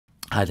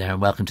Hi there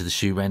and welcome to the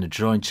Shoe Rainer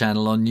Drawing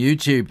channel on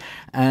YouTube.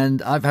 And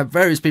I've had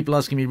various people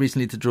asking me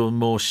recently to draw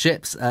more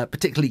ships,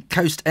 particularly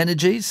coast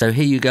energies. So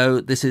here you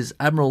go. This is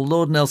Admiral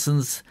Lord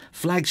Nelson's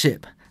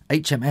flagship,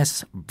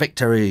 HMS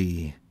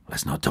Victory.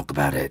 Let's not talk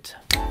about it.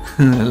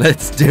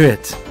 Let's do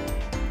it.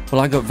 Well,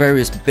 I got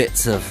various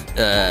bits of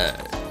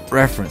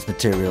reference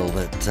material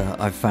that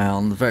I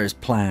found, various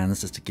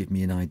plans just to give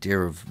me an idea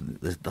of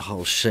the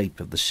whole shape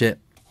of the ship.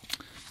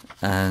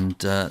 And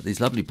these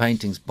lovely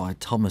paintings by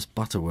Thomas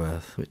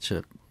Butterworth, which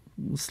are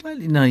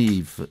slightly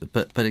naive,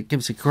 but it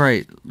gives a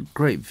great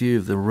view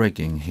of the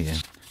rigging here.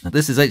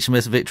 This is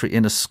HMS Victory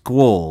in a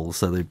squall,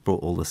 so they've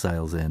brought all the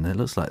sails in. It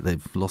looks like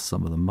they've lost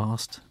some of the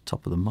mast,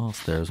 top of the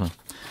mast there as well.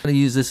 I'm going to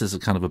use this as a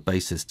kind of a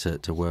basis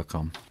to work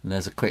on. And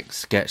there's a quick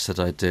sketch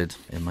that I did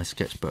in my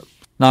sketchbook.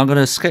 Now I'm going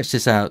to sketch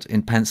this out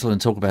in pencil and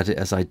talk about it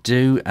as I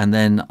do, and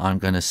then I'm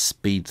going to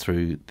speed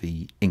through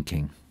the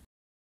inking.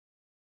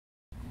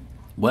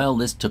 Well,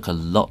 this took a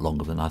lot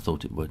longer than I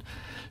thought it would,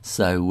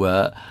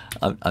 so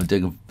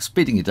I'm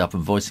speeding it up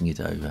and voicing it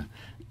over.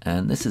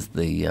 And this is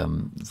the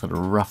sort of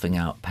roughing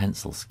out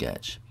pencil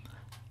sketch,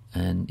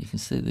 and you can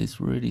see these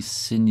really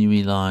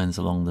sinewy lines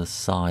along the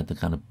side, the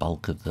kind of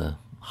bulk of the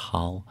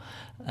hull.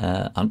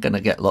 I'm going to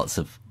get lots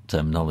of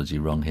terminology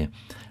wrong here.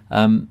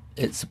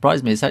 It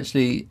surprised me. It's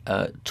actually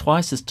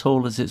twice as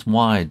tall as it's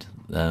wide.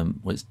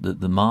 Which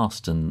the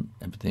mast and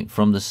everything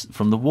from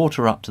the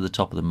water up to the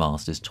top of the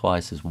mast is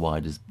twice as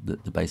wide as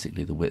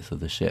basically the width of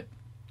the ship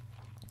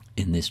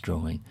in this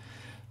drawing,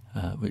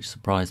 which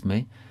surprised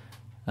me.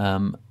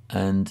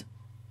 And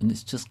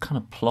it's just kind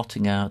of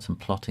plotting out and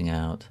plotting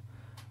out.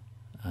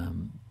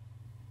 I'm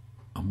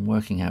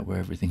working out where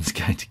everything's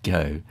going to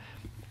go.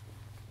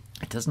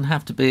 It doesn't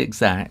have to be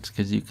exact,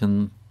 because you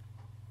can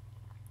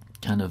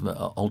kind of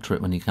alter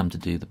it when you come to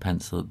do the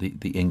pencil,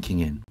 the inking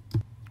in.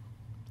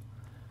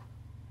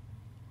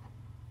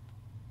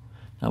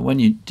 Now, when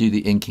you do the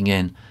inking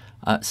in,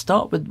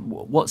 start with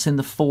what's in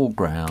the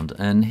foreground.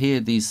 And here,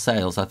 these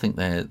sails, I think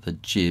they're the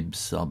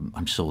jibs.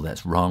 I'm sure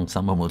that's wrong.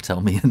 Someone will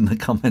tell me in the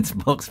comments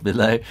box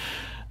below.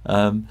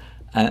 And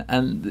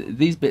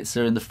these bits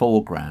are in the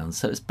foreground,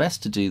 so it's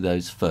best to do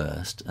those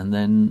first, and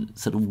then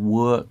sort of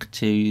work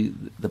to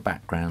the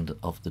background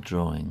of the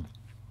drawing.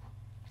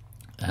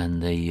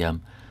 And the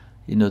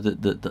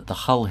the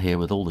hull here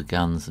with all the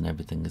guns and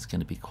everything is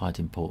going to be quite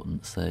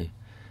important. So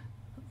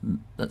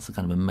that's a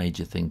kind of a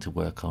major thing to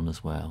work on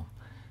as well.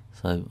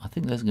 So I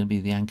think those are going to be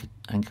the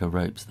anchor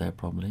ropes there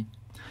probably.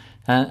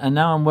 And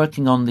now I'm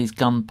working on these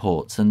gun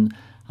ports, and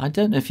I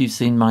don't know if you've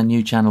seen my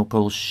new channel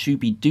called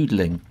Shooby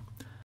Doodling.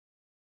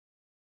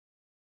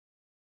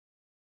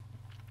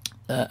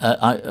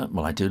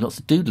 I do lots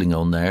of doodling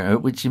on there,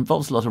 which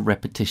involves a lot of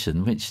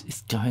repetition, which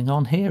is going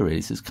on here.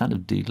 It's kind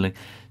of doodling.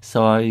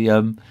 So I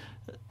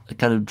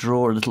kind of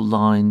draw a little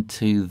line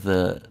to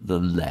the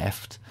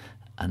left,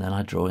 and then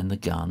I draw in the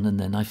gun, and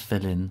then I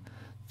fill in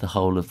the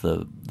whole of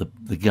the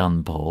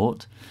gun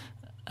port,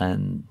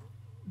 and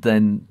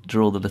then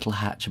draw the little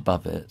hatch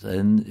above it,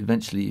 and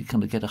eventually you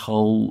kind of get a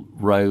whole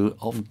row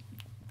of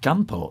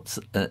gun ports.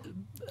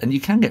 And you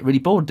can get really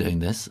bored doing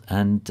this,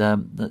 and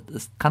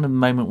that's kind of a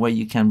moment where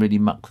you can really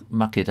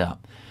muck it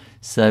up.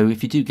 So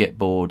if you do get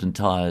bored and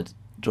tired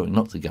drawing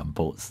lots of gun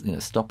ports,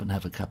 stop and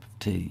have a cup of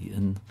tea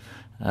and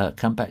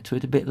come back to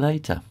it a bit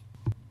later.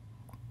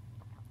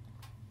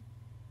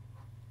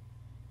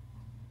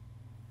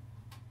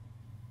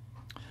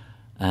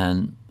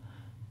 And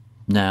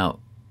now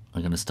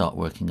I'm going to start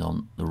working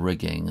on the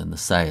rigging and the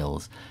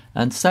sails.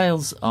 And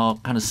sails are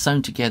kind of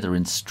sewn together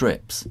in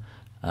strips.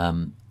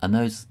 And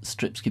those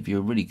strips give you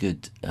a really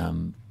good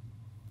kind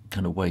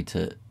of way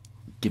to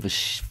give a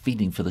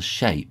feeling for the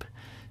shape.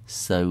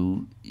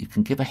 So you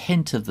can give a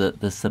hint of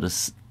the sort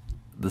of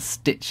the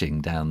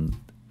stitching down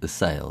the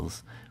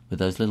sails with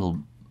those little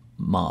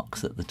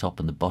marks at the top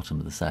and the bottom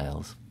of the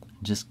sails.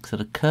 Just sort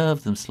of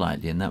curve them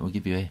slightly, and that will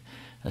give you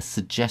a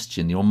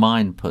suggestion. Your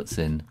mind puts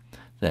in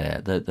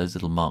there, those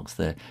little marks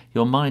there,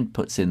 your mind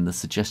puts in the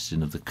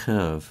suggestion of the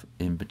curve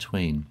in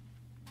between.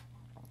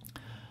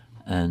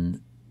 And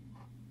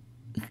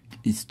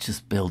it's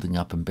just building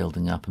up and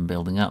building up and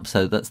building up.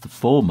 So that's the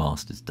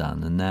foremast is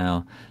done, and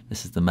now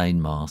this is the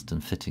mainmast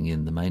and fitting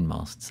in the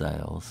mainmast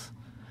sails.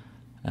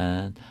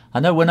 And I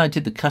know when I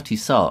did the Cutty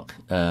Sark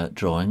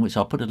drawing, which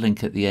I'll put a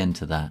link at the end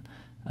to that,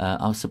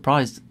 I was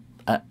surprised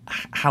at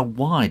how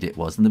wide it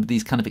was, and there were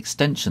these kind of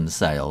extension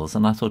sails,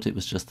 and I thought it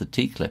was just the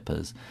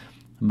T-clippers.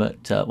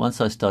 But once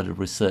I started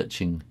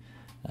researching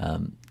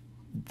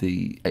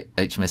the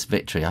HMS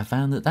Victory, I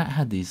found that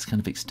had these kind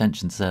of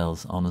extension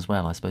sails on as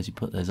well. I suppose you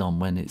put those on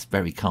when it's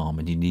very calm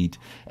and you need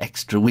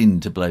extra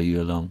wind to blow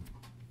you along.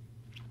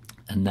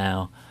 And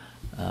now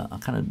I'm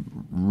kind of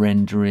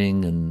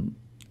rendering and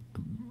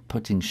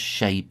putting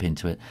shape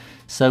into it.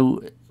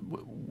 So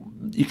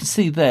you can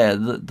see there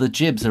that the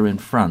jibs are in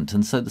front,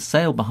 and so the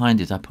sail behind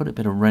it, I put a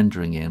bit of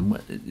rendering in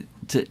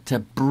to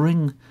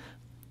bring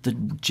the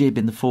jib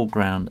in the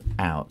foreground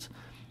out.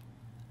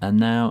 And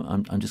now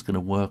I'm just going to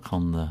work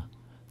on the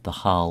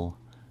hull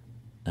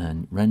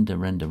and render,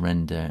 render,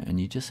 render, and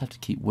you just have to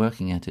keep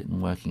working at it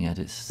and working at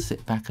it.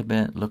 Sit back a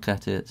bit, look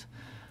at it,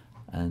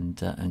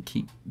 and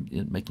keep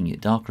making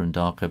it darker and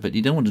darker. But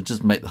you don't want to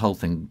just make the whole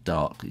thing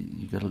dark.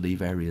 You've got to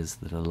leave areas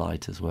that are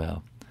light as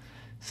well,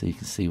 so you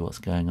can see what's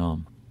going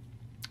on.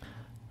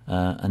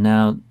 And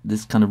now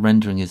this kind of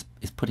rendering is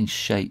putting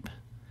shape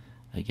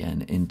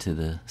again into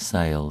the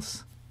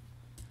sails.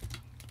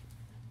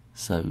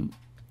 So,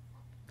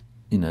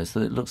 so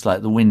it looks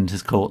like the wind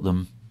has caught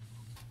them,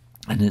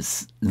 and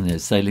it's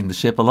sailing the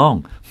ship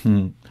along.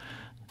 and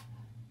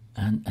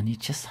you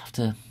just have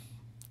to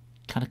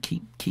kind of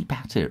keep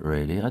at it,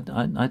 really. I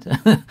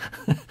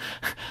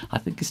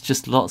think it's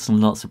just lots and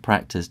lots of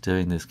practice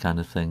doing this kind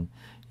of thing.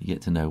 You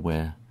get to know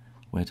where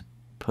to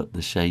put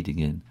the shading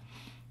in.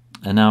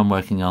 And now I'm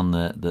working on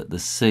the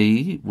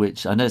sea,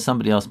 which I know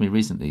somebody asked me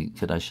recently,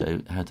 could I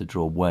show how to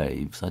draw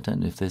waves? I don't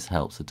know if this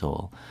helps at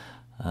all.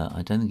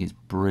 I don't think it's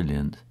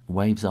brilliant.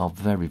 Waves are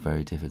very,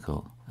 very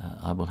difficult.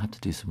 I will have to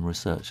do some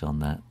research on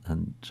that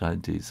and try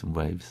and do some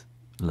waves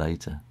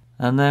later.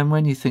 And then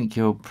when you think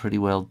you're pretty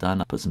well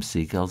done, put some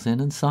seagulls in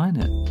and sign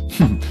it.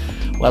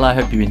 Well, I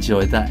hope you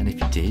enjoyed that, and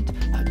if you did,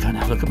 go and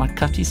have a look at my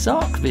Cutty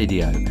Sock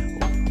video,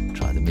 or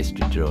try the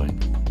mystery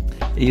drawing.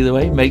 Either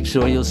way, make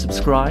sure you're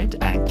subscribed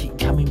and keep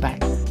coming back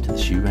to the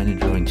Shoe Rainer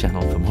Drawing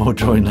channel for more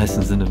drawing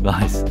lessons and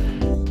advice.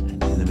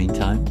 And in the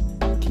meantime,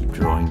 keep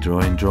drawing,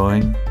 drawing,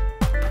 drawing.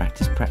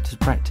 Practice, practice,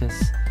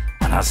 practice.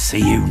 And I'll see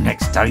you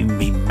next time,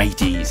 me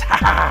mateys. Ha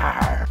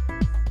ha!